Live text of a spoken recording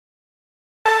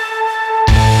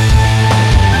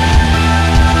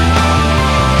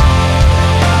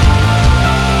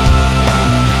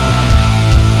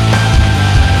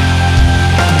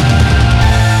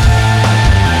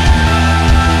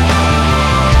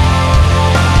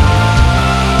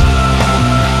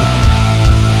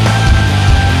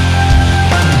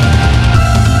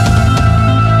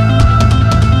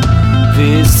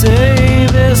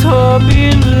up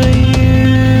in the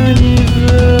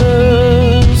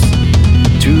universe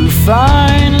to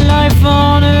find life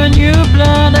on a new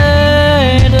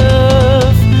planet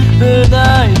Earth, but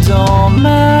I don't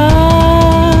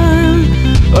mind.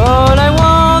 All I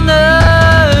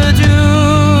wanna do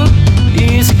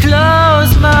is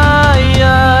close my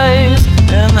eyes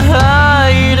and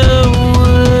hide away.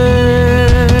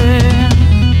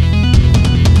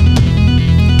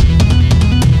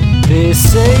 They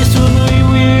say soon we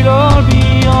will all be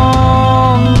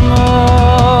on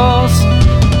Mars,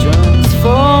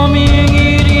 transforming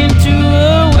it into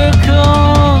a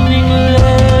welcoming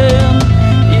land.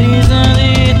 Isn't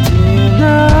it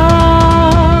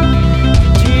enough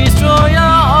to destroy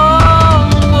our own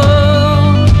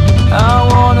world? I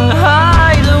wanna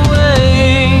hide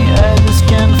away, I just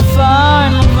can't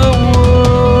find the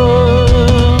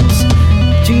words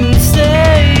to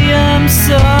say I'm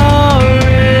sorry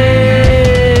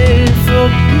for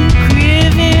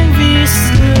bequeathing this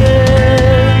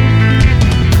land,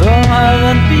 for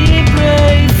having been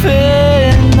brave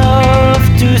enough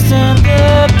to stand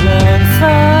up and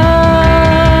fight.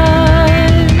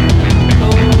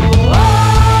 Oh,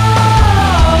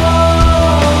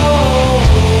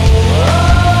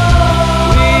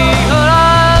 we all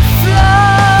have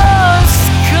lost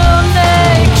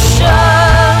connection.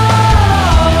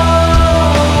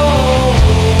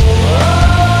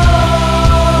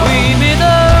 We made a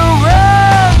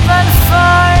run and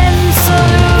find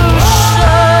solutions.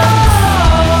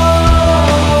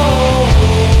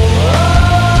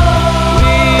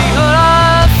 We all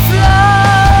have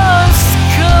lost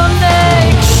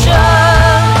connection.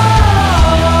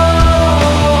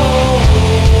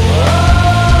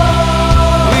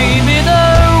 We made a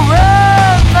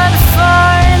run and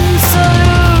find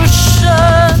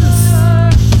solutions.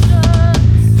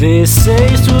 They say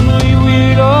soon we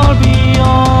will all be